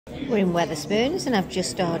We're in Weatherspoons and I've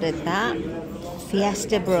just ordered that.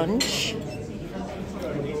 Fiesta brunch.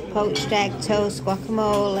 Poached egg, toast,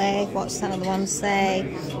 guacamole, what's that other one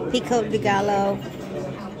say? Pico de gallo,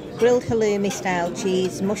 grilled halloumi style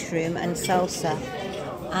cheese, mushroom and salsa.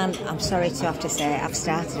 And I'm sorry to have to say I've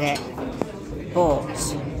started it, but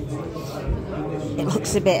it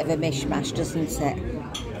looks a bit of a mishmash, doesn't it?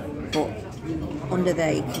 But under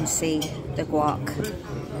there you can see the guac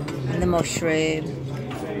and the mushroom,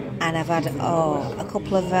 and I've had a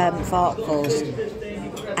couple of forkfuls,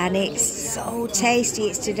 and it's so tasty,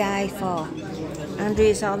 it's to die for.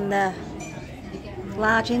 Andrew's on the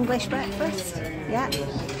large English breakfast, yeah.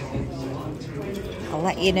 I'll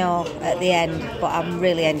let you know at the end, but I'm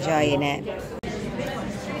really enjoying it.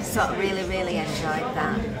 So I really enjoyed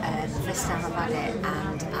that. First time I've had it,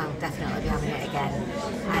 and I'll definitely be having it again.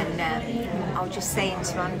 And I was just saying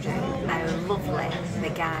to Andrew how lovely the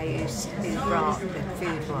guy who brought the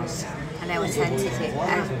food was, and how attentive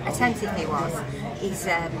he was. He's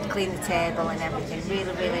cleaned the table and everything.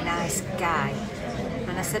 Really nice guy.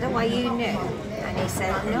 And I said, "Oh, are you new?" And he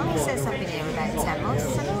said, "No." He says, "I've been here about 10 months." I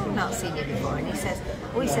said, "Oh, I've not seen you before." And he says,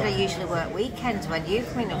 "Oh," he said, "I usually work weekends when you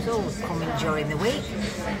come in." I was always coming during the week.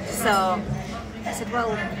 So I said,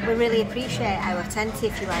 "Well, we really appreciate how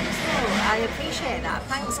attentive you are." And he said, "Oh, I appreciate that.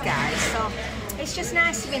 Thanks, guys." So it's just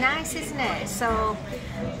nice to be nice, isn't it? So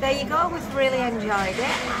there you go. We've really enjoyed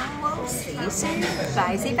it, and we'll see you soon.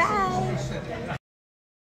 Bye-bye.